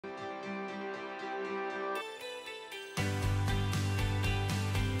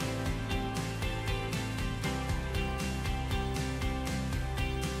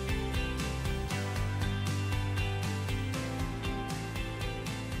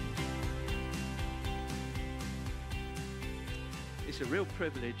It's a real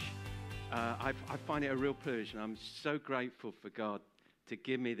privilege. I find it a real privilege, and I'm so grateful for God to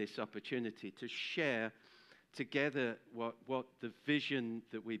give me this opportunity to share together what the vision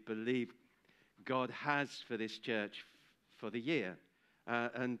that we believe God has for this church for the year.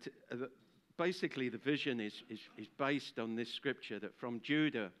 Basically, the vision is based on this scripture that from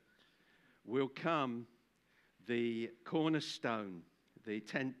Judah will come the cornerstone, the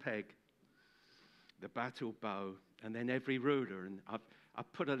tent peg, the battle bow, and then every ruler. And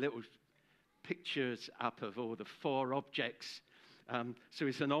I've put a little pictures up of all the four objects. So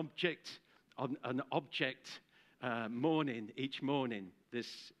it's an object morning each morning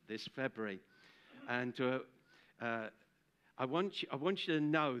this February, and I want you to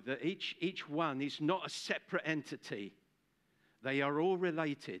know that each one is not a separate entity. They are all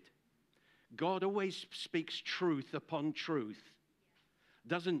related. God always speaks truth upon truth.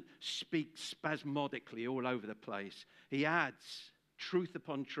 Doesn't speak spasmodically all over the place. He adds truth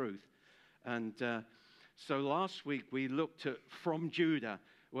upon truth. And so last week we looked at from Judah.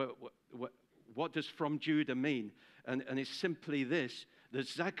 What does from Judah mean? And it's simply this, that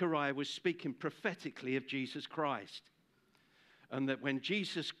Zechariah was speaking prophetically of Jesus Christ. And that when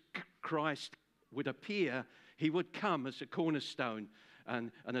Jesus Christ would appear, he would come as a cornerstone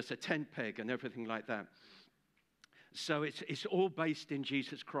and as a tent peg and everything like that. So it's all based in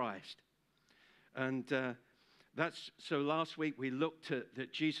Jesus Christ. And so last week we looked at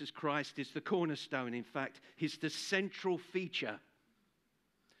that Jesus Christ is the cornerstone. In fact, he's the central feature.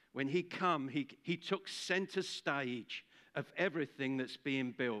 When he came, he took center stage of everything that's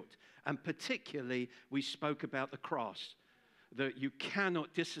being built. And particularly, we spoke about the cross. That you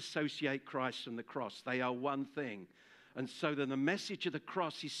cannot disassociate Christ from the cross. They are one thing. And so then the message of the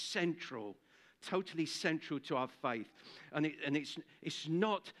cross is central, totally central to our faith. And it's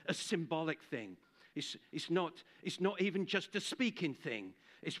not a symbolic thing. It's not even just a speaking thing.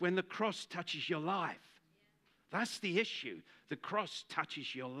 It's when the cross touches your life. That's the issue. The cross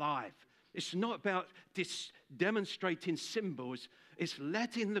touches your life. It's not about demonstrating symbols. It's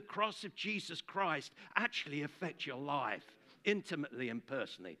letting the cross of Jesus Christ actually affect your life intimately and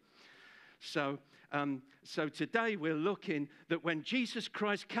personally. So today we're looking that when Jesus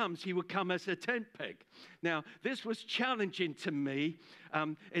Christ comes, he will come as a tent peg. Now, this was challenging to me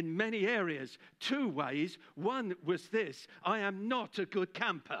in many areas, two ways. One was this: I am not a good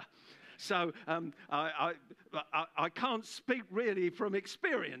camper. So I can't speak really from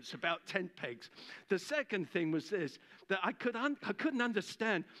experience about tent pegs. The second thing was this, that I couldn't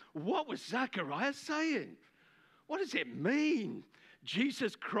understand what was Zechariah saying. What does it mean?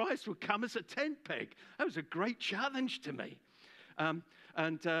 Jesus Christ will come as a tent peg. That was a great challenge to me.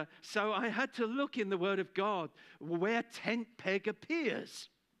 So I had to look in the Word of God where tent peg appears.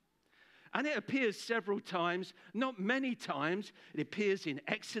 And it appears several times, not many times. It appears in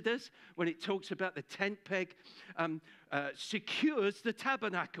Exodus when it talks about the tent peg secures the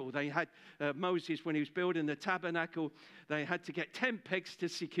tabernacle. They had Moses, when he was building the tabernacle, they had to get tent pegs to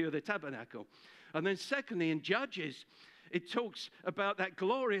secure the tabernacle. And then secondly, in Judges, it talks about that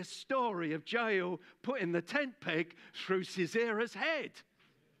glorious story of Jael putting the tent peg through Sisera's head,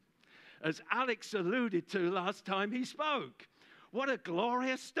 as Alex alluded to last time he spoke. What a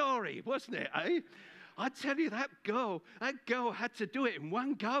glorious story, wasn't it, eh? I tell you, that girl had to do it in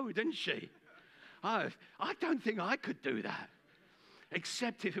one go, didn't she? I don't think I could do that,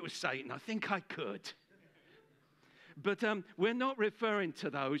 except if it was Satan. I think I could. But we're not referring to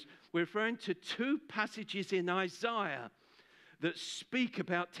those. We're referring to two passages in Isaiah that speak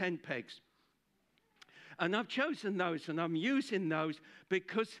about tent pegs. And I've chosen those and I'm using those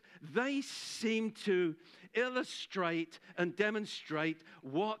because they seem to illustrate and demonstrate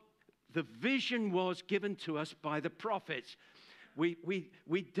what the vision was given to us by the prophets. We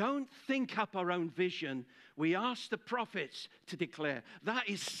don't think up our own vision. We ask the prophets to declare. That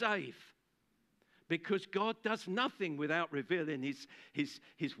is safe. Because God does nothing without revealing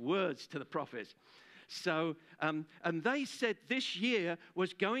his words to the prophets. So, and they said this year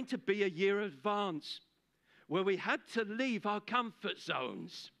was going to be a year of advance, where we had to leave our comfort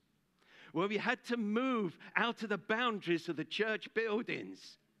zones, where we had to move out of the boundaries of the church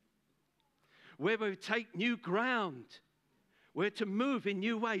buildings, where we would take new ground, where to move in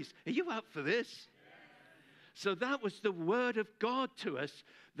new ways. Are you up for this? So that was the word of God to us,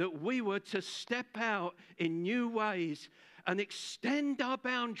 that we were to step out in new ways and extend our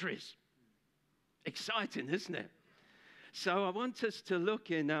boundaries. Exciting, isn't it? So I want us to look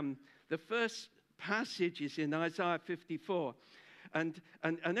in the first passage is in Isaiah 54. And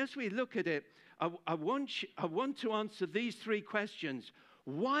as we look at it, I want to answer these three questions.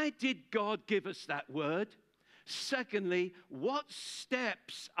 Why did God give us that word? Secondly, what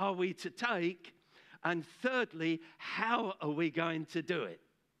steps are we to take? And thirdly, how are we going to do it?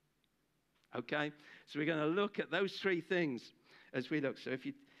 Okay, so we're going to look at those three things as we look. So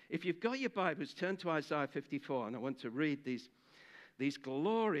if you've got your Bibles, turn to Isaiah 54, and I want to read these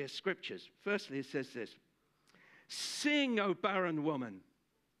glorious scriptures. Firstly, it says this: "Sing, O barren woman,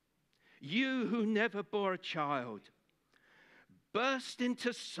 you who never bore a child. Burst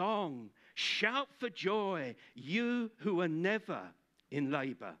into song, shout for joy, you who were never in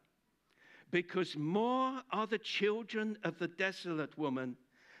labor. Because more are the children of the desolate woman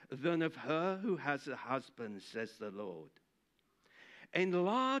than of her who has a husband, says the Lord.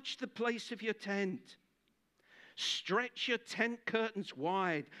 Enlarge the place of your tent. Stretch your tent curtains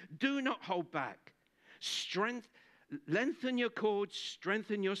wide. Do not hold back. Lengthen your cords,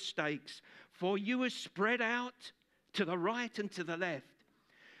 strengthen your stakes, for you are spread out to the right and to the left.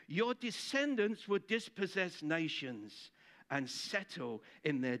 Your descendants will dispossess nations and settle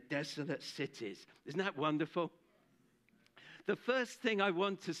in their desolate cities." Isn't that wonderful? The first thing I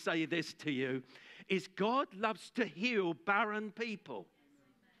want to say this to you is God loves to heal barren people.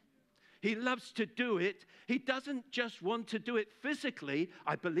 He loves to do it. He doesn't just want to do it physically.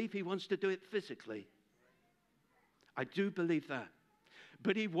 I believe he wants to do it physically. I do believe that.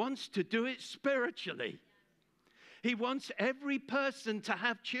 But he wants to do it spiritually. He wants every person to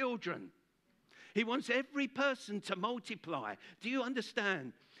have children. He wants every person to multiply. Do you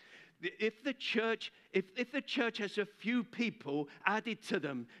understand? If the church has a few people added to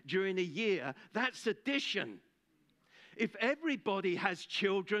them during a year, that's addition. If everybody has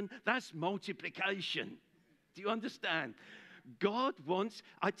children, that's multiplication. Do you understand? God wants,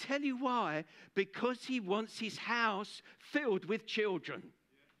 I tell you why, because he wants his house filled with children.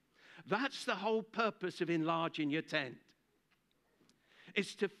 That's the whole purpose of enlarging your tent.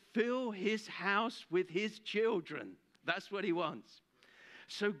 It's to fill his house with his children. That's what he wants.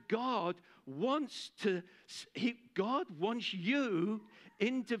 So God wants you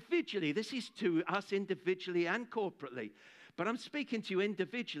individually. This is to us individually and corporately. But I'm speaking to you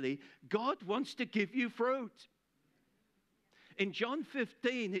individually. God wants to give you fruit. In John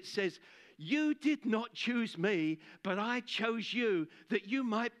 15, it says, "You did not choose me, but I chose you that you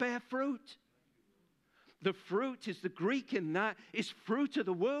might bear fruit." The fruit is the Greek in that is fruit of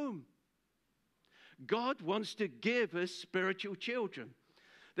the womb. God wants to give us spiritual children.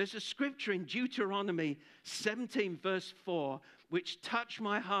 There's a scripture in Deuteronomy 17 verse 4 which touched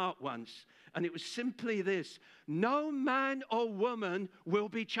my heart once. And it was simply this: no man or woman will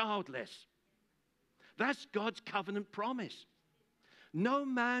be childless. That's God's covenant promise. No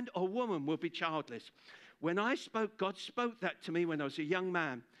man or woman will be childless. When God spoke that to me when I was a young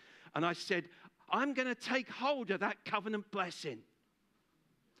man. And I said, I'm going to take hold of that covenant blessing.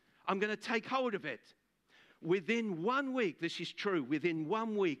 I'm going to take hold of it. Within 1 week, this is true, within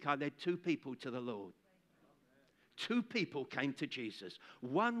 1 week, I led 2 people to the Lord. 2 people came to Jesus.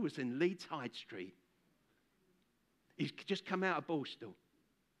 One was in Leeds Hyde Street. He's just come out of Borstal.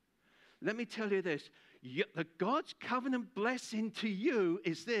 Let me tell you this. God's covenant blessing to you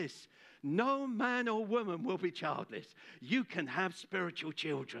is this: no man or woman will be childless. You can have spiritual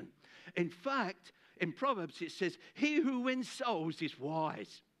children. In fact, in Proverbs it says, he who wins souls is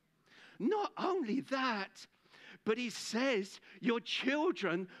wise. Not only that, but he says your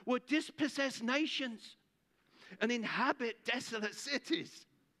children will dispossess nations and inhabit desolate cities.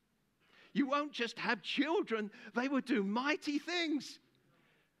 You won't just have children, they will do mighty things.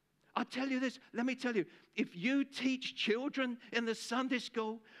 I'll tell you this, let me tell you, if you teach children in the Sunday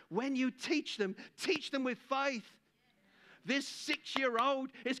school, when you teach them with faith. This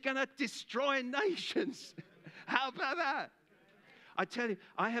 6-year-old is going to destroy nations. How about that? I tell you,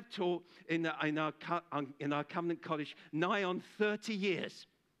 I have taught in our Covenant College nigh on 30 years.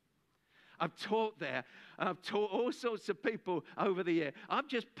 I've taught there. I've taught all sorts of people over the year. I'm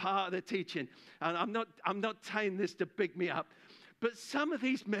just part of the teaching. And I'm not saying this to big me up. But some of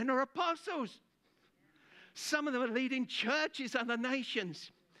these men are apostles. Some of them are leading churches and the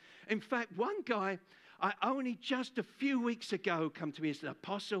nations. In fact, one guy, I only just a few weeks ago come to me as an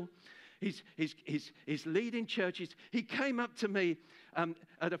apostle. He's leading churches. He came up to me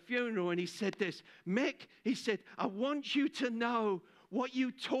at a funeral and he said this: Mick, he said, I want you to know what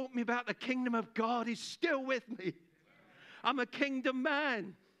you taught me about the kingdom of God is still with me. I'm a kingdom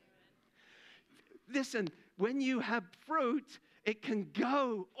man. Listen, when you have fruit, it can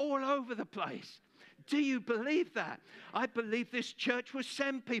go all over the place. Do you believe that? I believe this church will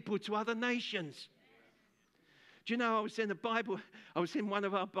send people to other nations. Do you know, I was in one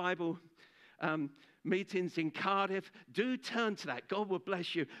of our Bible meetings in Cardiff, do turn to that. God will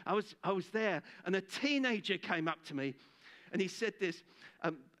bless you. I was there, and a teenager came up to me, and he said this,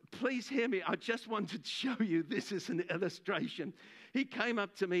 please hear me. I just wanted to show you this as an illustration. He came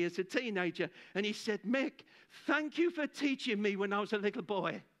up to me as a teenager, and he said, Mick, thank you for teaching me when I was a little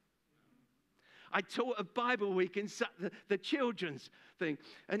boy. I taught a Bible week in the children's thing.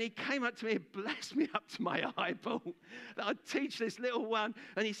 And he came up to me and blessed me up to my eyeball that I'd teach this little one.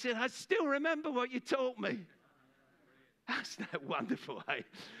 And he said, I still remember what you taught me. That's not wonderful, hey?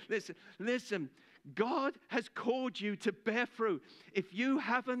 Listen, God has called you to bear fruit. If you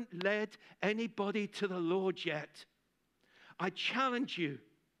haven't led anybody to the Lord yet, I challenge you,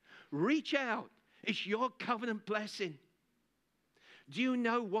 reach out. It's your covenant blessing. Do you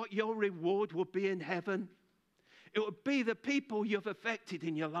know what your reward will be in heaven? It will be the people you've affected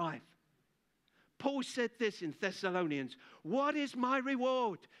in your life. Paul said this in Thessalonians, what is my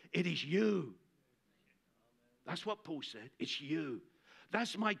reward? It is you. That's what Paul said. It's you.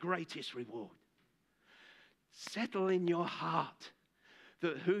 That's my greatest reward. Settle in your heart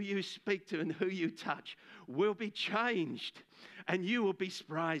that who you speak to and who you touch will be changed, and you will be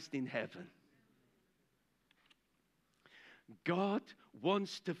surprised in heaven. God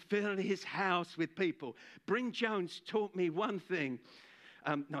wants to fill his house with people. Bryn Jones taught me one thing.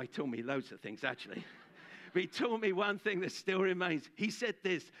 No, he taught me loads of things, actually. But he taught me one thing that still remains. He said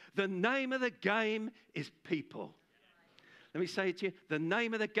this, the name of the game is people. Let me say it to you. The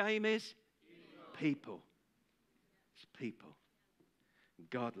name of the game is people. It's people.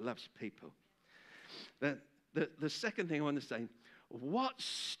 God loves people. The second thing I want to say, what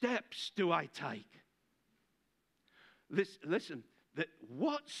steps do I take? Listen,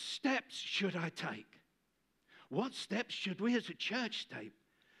 what steps should I take? What steps should we as a church take?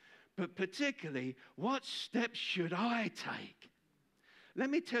 But particularly, what steps should I take? Let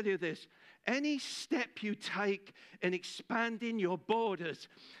me tell you this. Any step you take in expanding your borders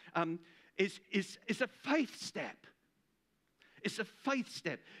is a faith step. It's a faith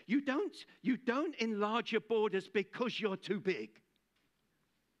step. You don't enlarge your borders because you're too big.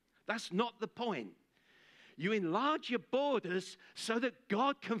 That's not the point. You enlarge your borders so that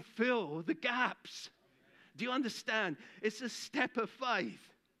God can fill the gaps. Do you understand? It's a step of faith.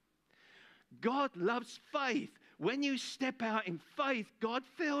 God loves faith. When you step out in faith, God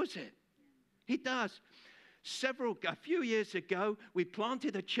fills it. He does. A few years ago, we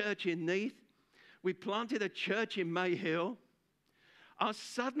planted a church in Neath. We planted a church in Mayhill.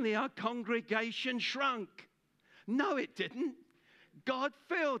 Suddenly our congregation shrunk. No, it didn't. God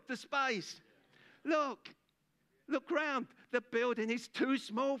filled the space. Look round. The building is too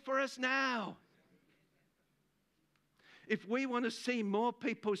small for us now. If we want to see more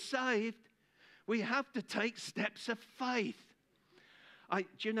people saved, we have to take steps of faith. Do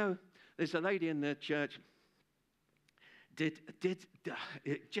you know, there's a lady in the church,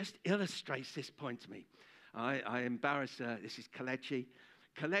 it just illustrates this point to me. I embarrass her. This is Kalechi.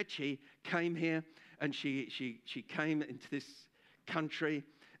 Kalechi came here, and she came into this country,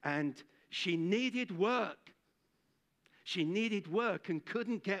 and she needed work. She needed work and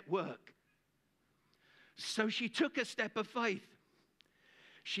couldn't get work. So she took a step of faith.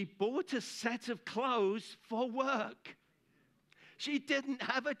 She bought a set of clothes for work. She didn't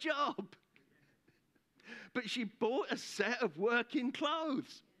have a job, but she bought a set of working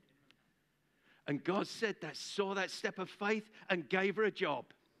clothes. And God saw that step of faith and gave her a job.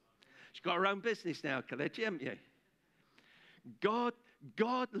 She's got her own business now, Kalechi, haven't you? God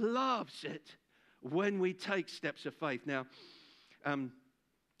loves it when we take steps of faith. Now,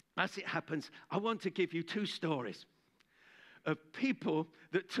 as it happens, I want to give you two stories of people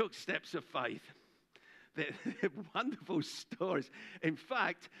that took steps of faith. They're wonderful stories. In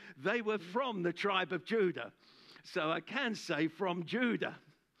fact, they were from the tribe of Judah. So I can say from Judah.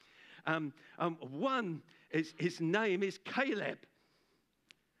 One, his name is Caleb.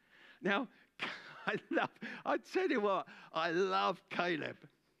 Now, I tell you what, I love Caleb.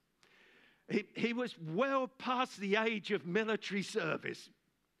 He was well past the age of military service.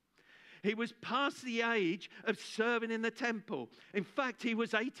 He was past the age of serving in the temple. In fact, he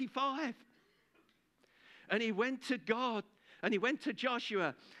was 85. And he went to God, and he went to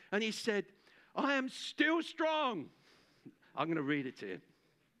Joshua, and he said, I am still strong. I'm going to read it to you.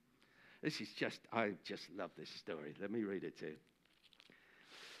 I just love this story. Let me read it to you.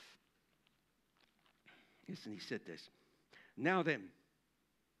 Listen, he said this. Now then,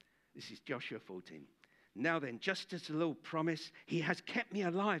 this is Joshua 14. Now then, just as the Lord promised, he has kept me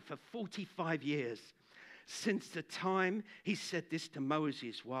alive for 45 years. Since the time he said this to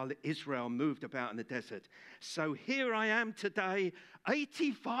Moses while Israel moved about in the desert. So here I am today,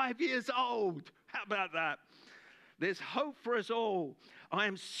 85 years old. How about that? There's hope for us all. I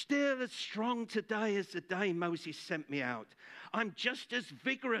am still as strong today as the day Moses sent me out. I'm just as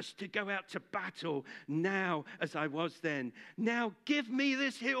vigorous to go out to battle now as I was then. Now give me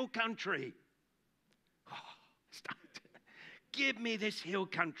this hill country. Give me this hill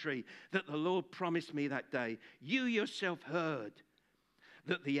country that the Lord promised me that day. You yourself heard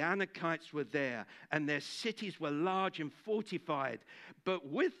that the Anakites were there and their cities were large and fortified. But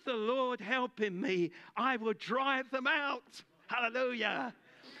with the Lord helping me, I will drive them out. Hallelujah.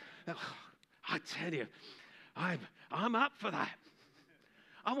 I tell you, I'm up for that.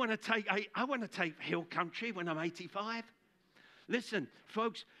 I want to take hill country when I'm 85. Listen,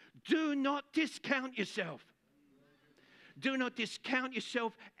 folks, do not discount yourself. Do not discount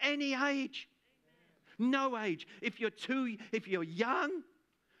yourself any age. No age. If you're young,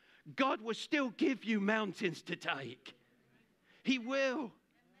 God will still give you mountains to take. He will.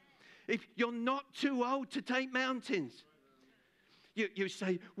 If you're not too old to take mountains. You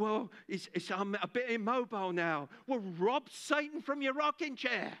say, well, I'm a bit immobile now. Well, rob Satan from your rocking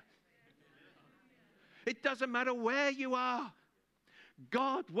chair. It doesn't matter where you are.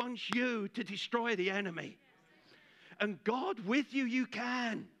 God wants you to destroy the enemy. And God, with you, you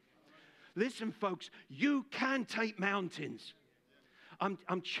can. Listen, folks, you can take mountains.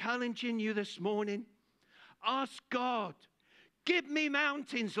 I'm challenging you this morning. Ask God, give me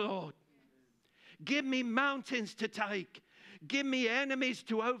mountains, Lord. Give me mountains to take. Give me enemies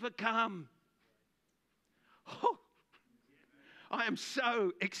to overcome. Oh, I am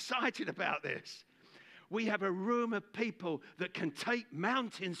so excited about this. We have a room of people that can take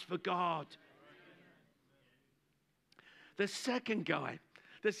mountains for God. The second guy,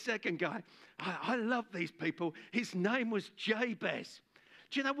 I love these people. His name was Jabez.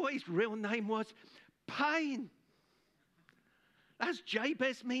 Do you know what his real name was? Pain. That's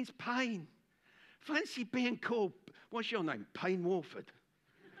Jabez means pain. Fancy being called, what's your name? Pain Walford.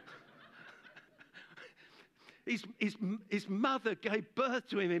 His mother gave birth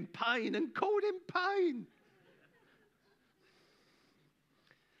to him in pain and called him Pain.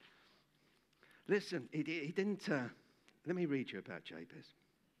 Listen, he didn't... let me read you about Jabez.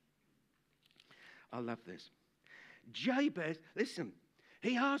 I love this. Jabez, listen,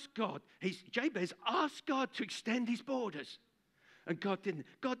 he asked God, Jabez asked God to extend his borders. And God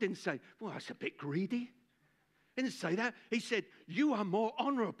didn't say, well, that's a bit greedy. He didn't say that. He said, you are more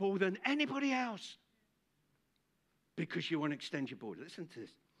honorable than anybody else because you want to extend your border. Listen to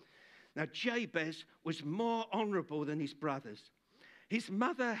this. Now, Jabez was more honorable than his brothers. His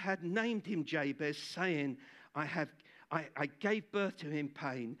mother had named him Jabez, saying, I gave birth to him in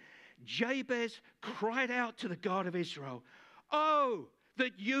pain. Jabez cried out to the God of Israel, oh,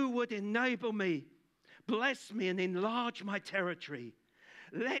 that you would enable me, bless me and enlarge my territory.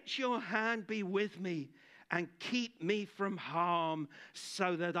 Let your hand be with me and keep me from harm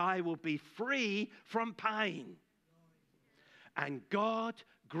so that I will be free from pain. And God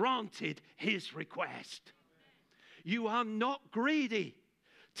granted his request. You are not greedy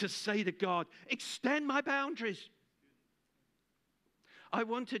to say to God, extend my boundaries. I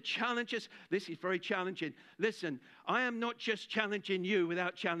want to challenge us. This is very challenging. Listen, I am not just challenging you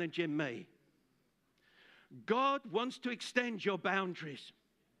without challenging me. God wants to extend your boundaries.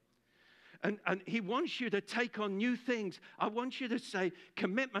 And he wants you to take on new things. I want you to say,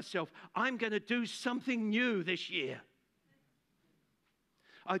 commit myself. I'm going to do something new this year.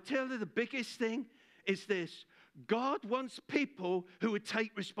 I tell you the biggest thing is this. God wants people who would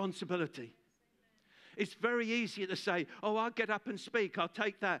take responsibility. It's very easy to say, oh, I'll get up and speak. I'll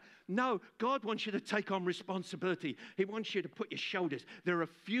take that. No, God wants you to take on responsibility. He wants you to put your shoulders. There are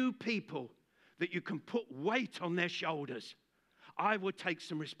few people that you can put weight on their shoulders. I will take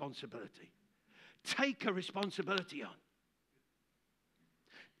some responsibility. Take a responsibility on.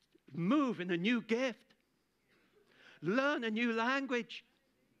 Move in a new gift. Learn a new language.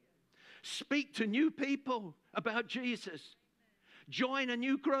 Speak to new people about Jesus. Join a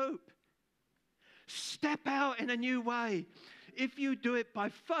new group. Step out in a new way. If you do it by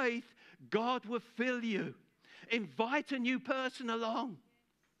faith, God will fill you. Invite a new person along.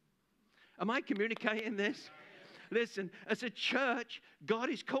 Am I communicating this? Listen, as a church, God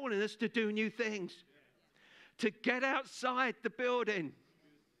is calling us to do new things. To get outside the building.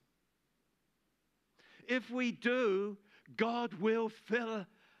 If we do, God will fill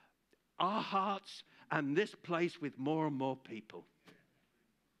our hearts and this place with more and more people.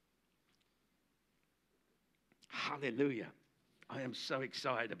 Hallelujah. I am so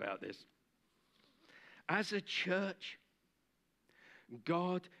excited about this. As a church,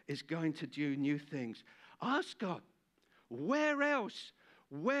 God is going to do new things. Ask God, where else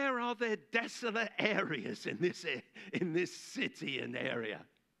Where are there desolate areas in this city and area?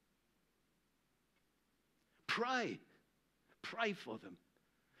 Pray. Pray for them.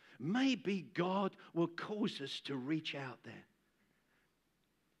 Maybe God will cause us to reach out there.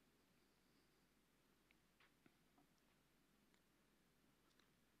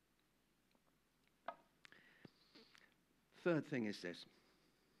 Third thing is this.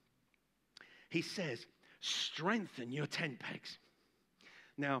 He says, strengthen your tent pegs.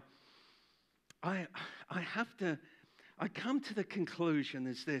 Now, I come to the conclusion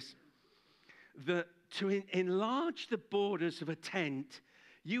is this, that to enlarge the borders of a tent,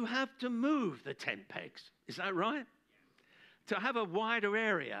 you have to move the tent pegs. Is that right? To have a wider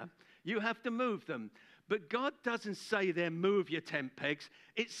area, you have to move them. But God doesn't say there, move your tent pegs.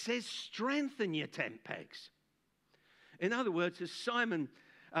 It says strengthen your tent pegs. In other words, as Simon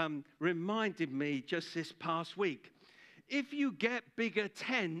reminded me just this past week, if you get bigger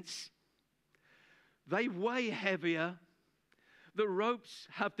tents, they weigh heavier, the ropes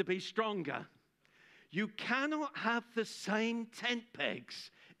have to be stronger. You cannot have the same tent pegs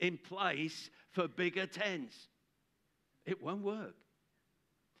in place for bigger tents. It won't work.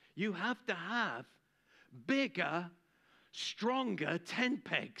 You have to have bigger, stronger tent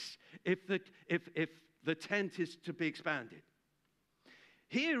pegs if the tent is to be expanded.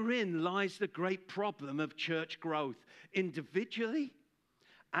 Herein lies the great problem of church growth, individually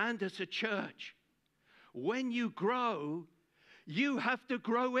and as a church. When you grow, you have to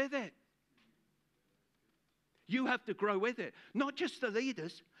grow with it. You have to grow with it. Not just the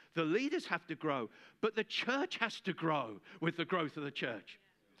leaders. The leaders have to grow, but the church has to grow with the growth of the church.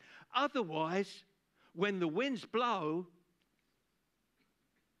 Otherwise, when the winds blow,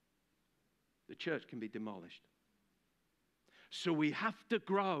 the church can be demolished. So we have to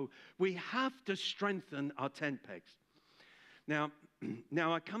grow. We have to strengthen our tent pegs. Now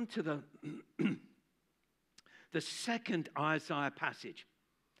I come to the second Isaiah passage.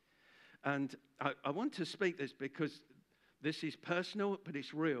 And I want to speak this because this is personal, but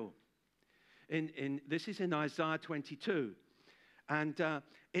it's real. This is in Isaiah 22. And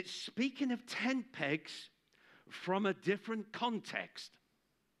it's speaking of tent pegs from a different context.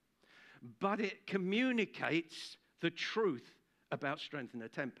 But it communicates the truth about strengthening the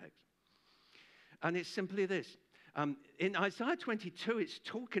tent pegs. And it's simply this. In Isaiah 22, it's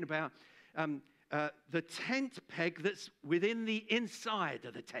talking about the tent peg that's within the inside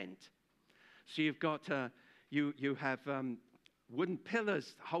of the tent. So you've got, you have wooden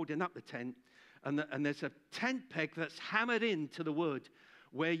pillars holding up the tent, and there's a tent peg that's hammered into the wood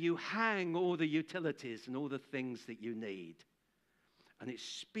where you hang all the utilities and all the things that you need. And it's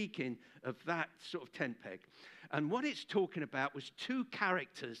speaking of that sort of tent peg. And what it's talking about was two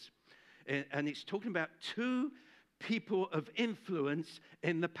characters. And it's talking about two people of influence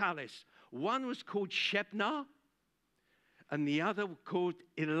in the palace. One was called Shebna, and the other called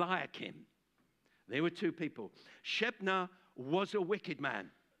Eliakim. They were two people. Shebna was a wicked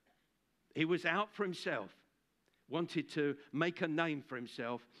man. He was out for himself, wanted to make a name for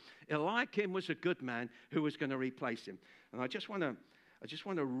himself. Eliakim was a good man who was going to replace him. And I just want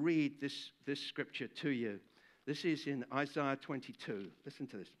to read this scripture to you. This is in Isaiah 22. Listen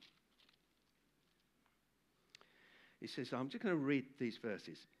to this. He says, I'm just going to read these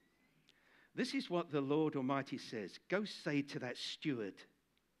verses. This is what the Lord Almighty says. Go say to that steward,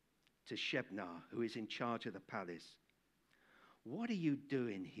 to Shebna, who is in charge of the palace, what are you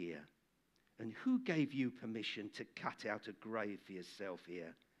doing here? And who gave you permission to cut out a grave for yourself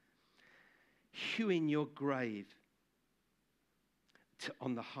here? Hewing your grave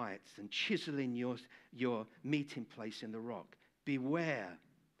on the heights and chiseling your meeting place in the rock. Beware,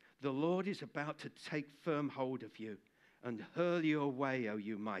 the Lord is about to take firm hold of you and hurl you away, O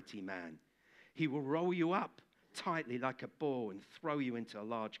you mighty man. He will roll you up tightly like a ball and throw you into a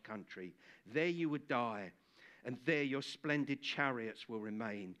large country. There you would die, and there your splendid chariots will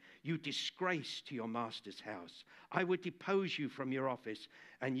remain. You disgrace to your master's house. I will depose you from your office,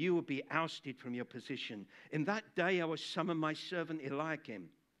 and you will be ousted from your position. In that day I will summon my servant Eliakim,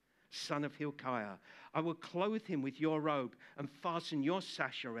 son of Hilkiah. I will clothe him with your robe and fasten your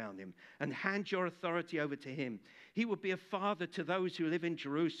sash around him and hand your authority over to him. He will be a father to those who live in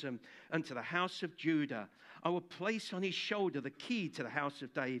Jerusalem and to the house of Judah. I will place on his shoulder the key to the house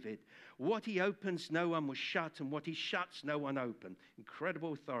of David. What he opens, no one will shut, and what he shuts, no one open.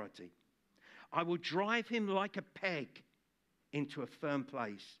 Incredible authority. I will drive him like a peg into a firm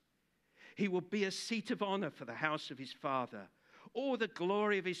place. He will be a seat of honor for the house of his father. All the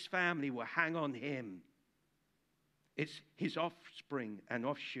glory of his family will hang on him. It's his offspring and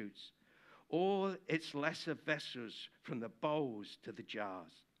offshoots. all its lesser vessels, from the bowls to the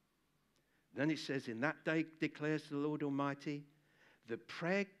jars. Then it says, in that day, declares the Lord Almighty, the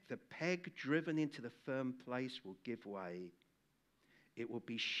peg driven into the firm place will give way. It will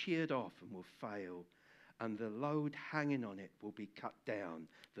be sheared off and will fail, and the load hanging on it will be cut down.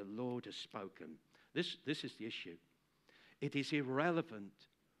 The Lord has spoken. This is the issue. It is irrelevant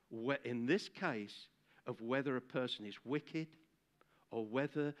in this case of whether a person is wicked or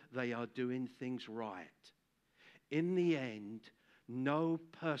whether they are doing things right. In the end, no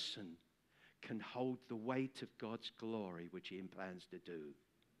person can hold the weight of God's glory, which he plans to do.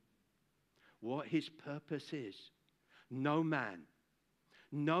 What his purpose is, no man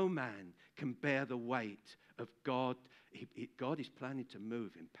can bear the weight of God. God is planning to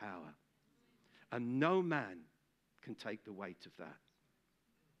move in power. And no man can take the weight of that.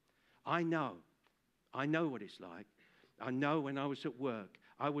 I know what it's like. I know when I was at work,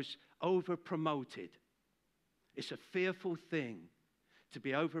 I was over-promoted. It's a fearful thing to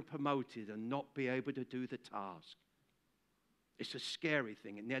be over-promoted and not be able to do the task. It's a scary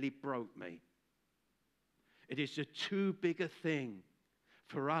thing. It nearly broke me. It is a too big a thing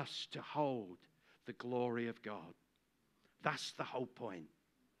for us to hold the glory of God. That's the whole point.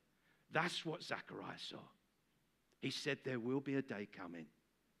 That's what Zechariah saw. He said there will be a day coming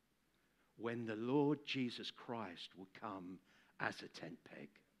when the Lord Jesus Christ will come as a tent peg.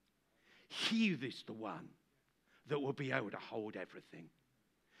 He is the one that will be able to hold everything.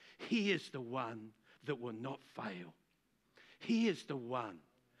 He is the one that will not fail. He is the one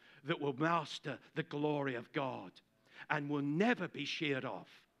that will master the glory of God and will never be sheared off.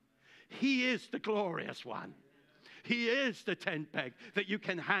 He is the glorious one. He is the tent peg that you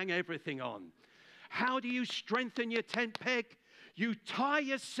can hang everything on. How do you strengthen your tent peg? You tie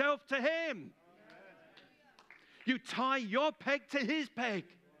yourself to him. You tie your peg to his peg.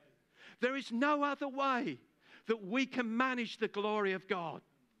 There is no other way that we can manage the glory of God.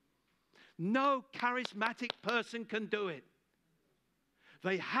 No charismatic person can do it.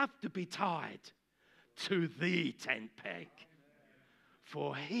 They have to be tied to the tent peg.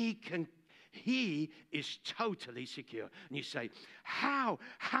 For he is totally secure. And you say, how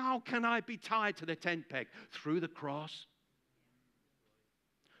can I be tied to the tent peg? Through the cross.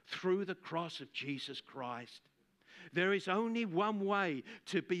 Through the cross of Jesus Christ. There is only one way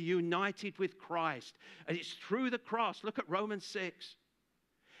to be united with Christ, and it's through the cross. Look at Romans 6.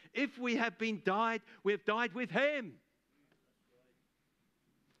 If we have died with him.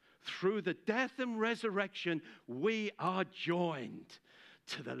 Through the death and resurrection, we are joined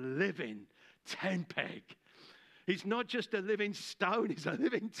to the living tent peg. He's not just a living stone, he's a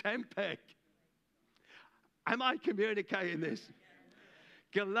living tent peg. Am I communicating this?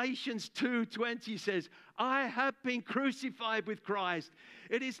 Galatians 2:20 says, I have been crucified with Christ.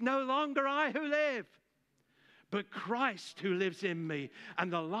 It is no longer I who live, but Christ who lives in me.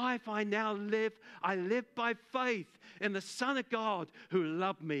 And the life I now live, I live by faith in the Son of God who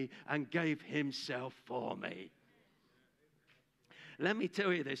loved me and gave himself for me. Let me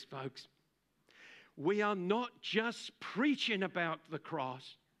tell you this, folks. We are not just preaching about the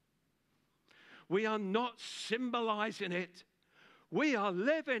cross. We are not symbolizing it. We are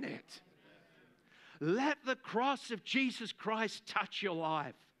living it. Let the cross of Jesus Christ touch your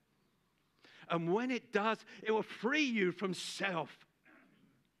life. And when it does, it will free you from self.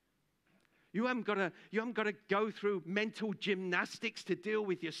 You haven't got to go through mental gymnastics to deal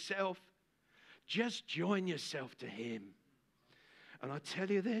with yourself. Just join yourself to him. And I tell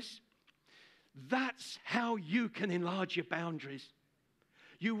you this, that's how you can enlarge your boundaries.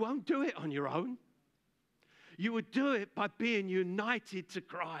 You won't do it on your own. You would do it by being united to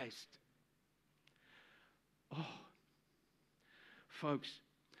Christ. Oh, folks,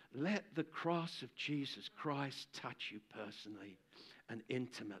 let the cross of Jesus Christ touch you personally and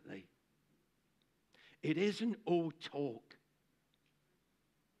intimately. It isn't all talk.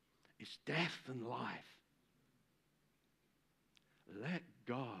 It's death and life. Let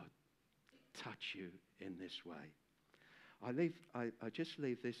God touch you in this way. I just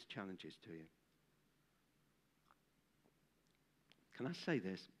leave these challenges to you. Can I say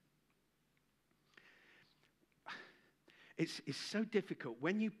this? It's so difficult.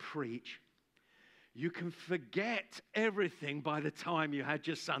 When you preach, you can forget everything by the time you had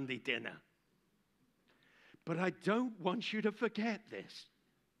your Sunday dinner. But I don't want you to forget this.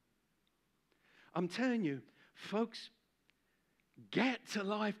 I'm telling you, folks, get to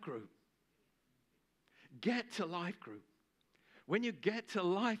life group. Get to life group. When you get to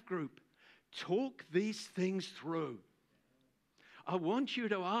life group, talk these things through. I want you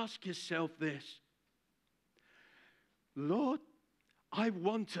to ask yourself this. Lord, I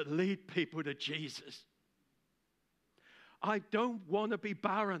want to lead people to Jesus. I don't want to be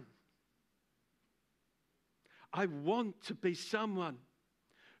barren. I want to be someone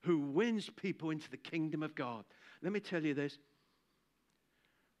who wins people into the kingdom of God. Let me tell you this.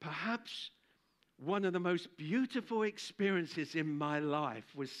 Perhaps one of the most beautiful experiences in my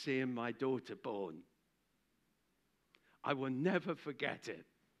life was seeing my daughter born. I will never forget it.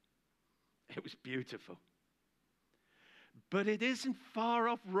 It was beautiful. But it isn't far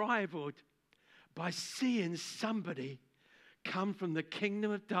off rivaled by seeing somebody come from the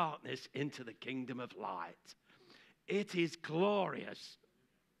kingdom of darkness into the kingdom of light. It is glorious.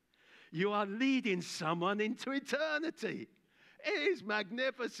 You are leading someone into eternity. It is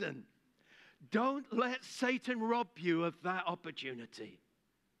magnificent. Don't let Satan rob you of that opportunity.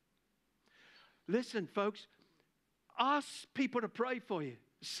 Listen, folks, ask people to pray for you.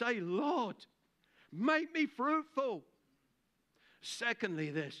 Say, Lord, make me fruitful. Secondly,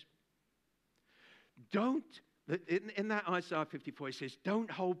 this. In that Isaiah 54, it says, don't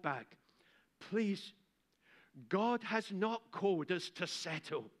hold back. Please, God has not called us to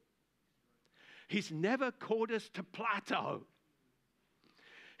settle. He's never called us to plateau.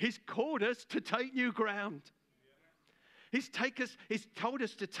 He's called us to take new ground. He's told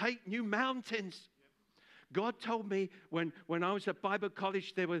us to take new mountains. God told me when I was at Bible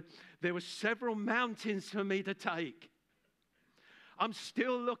college, there were several mountains for me to take. I'm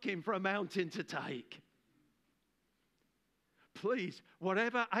still looking for a mountain to take. Please,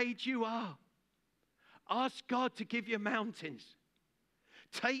 whatever age you are, ask God to give you mountains.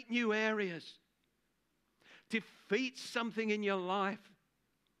 Take new areas. Defeat something in your life.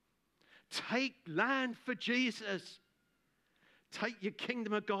 Take land for Jesus. Take your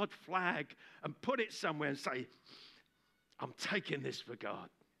kingdom of God flag and put it somewhere and say, I'm taking this for God.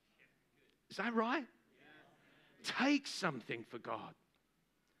 Is that right? Yeah. Take something for God.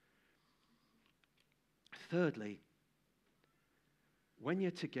 Thirdly, when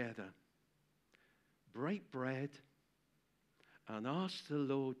you're together, break bread and ask the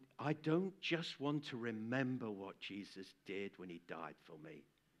Lord, I don't just want to remember what Jesus did when he died for me.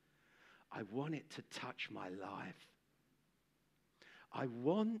 I want it to touch my life. I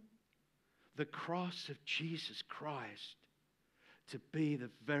want the cross of Jesus Christ to be the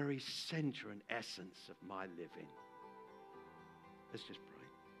very center and essence of my living. Let's just pray.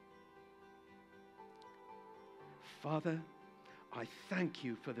 Father, I thank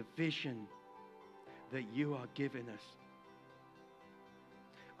you for the vision that you are giving us.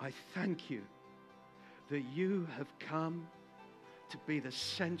 I thank you that you have come to be the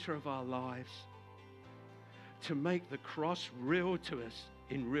center of our lives, to make the cross real to us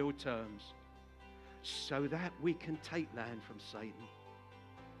in real terms, so that we can take land from Satan,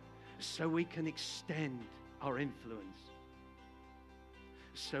 so we can extend our influence,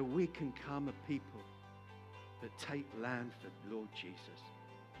 so we can become a people that take land for the Lord Jesus.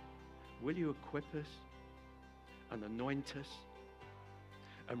 Will you equip us and anoint us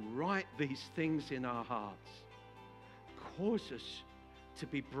and write these things in our hearts? Cause us to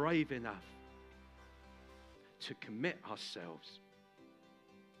be brave enough to commit ourselves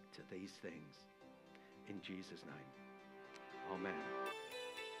to these things. In Jesus' name, amen.